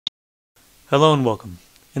Hello and welcome.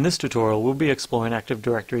 In this tutorial we'll be exploring Active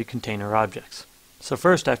Directory container objects. So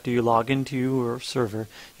first, after you log into your server,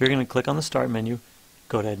 you're going to click on the Start menu,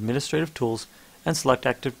 go to Administrative Tools, and select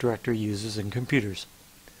Active Directory Users and Computers.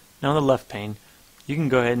 Now in the left pane, you can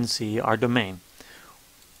go ahead and see our domain.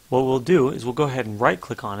 What we'll do is we'll go ahead and right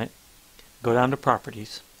click on it, go down to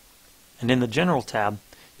Properties, and in the General tab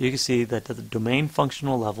you can see that the domain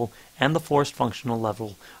functional level and the forced functional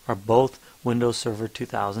level are both Windows Server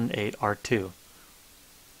 2008 R2.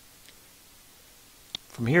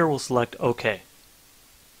 From here we'll select OK.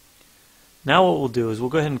 Now what we'll do is we'll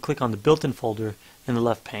go ahead and click on the built-in folder in the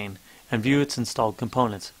left pane and view its installed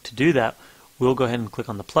components. To do that, we'll go ahead and click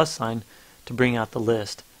on the plus sign to bring out the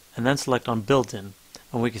list, and then select on built-in,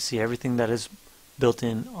 and we can see everything that is built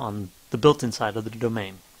in on the built-in side of the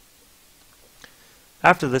domain.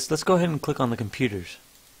 After this, let's go ahead and click on the computers.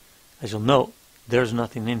 As you'll note, there's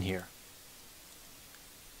nothing in here.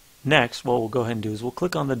 Next, what we'll go ahead and do is we'll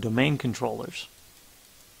click on the domain controllers.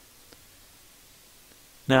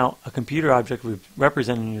 Now, a computer object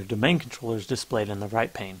representing your domain controller is displayed in the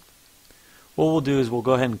right pane. What we'll do is we'll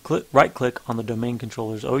go ahead and right-click on the domain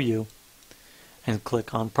controllers OU and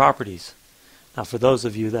click on Properties. Now, for those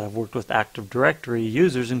of you that have worked with Active Directory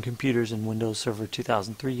users and computers in Windows Server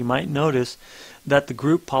 2003, you might notice that the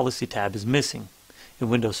Group Policy tab is missing. In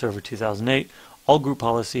Windows Server 2008, all group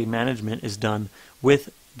policy management is done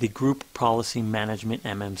with the Group Policy Management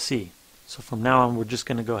MMC. So from now on, we're just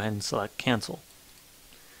going to go ahead and select Cancel.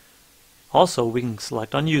 Also, we can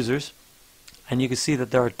select on Users, and you can see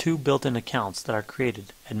that there are two built-in accounts that are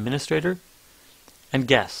created, Administrator and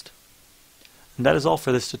Guest. And that is all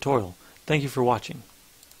for this tutorial. Thank you for watching.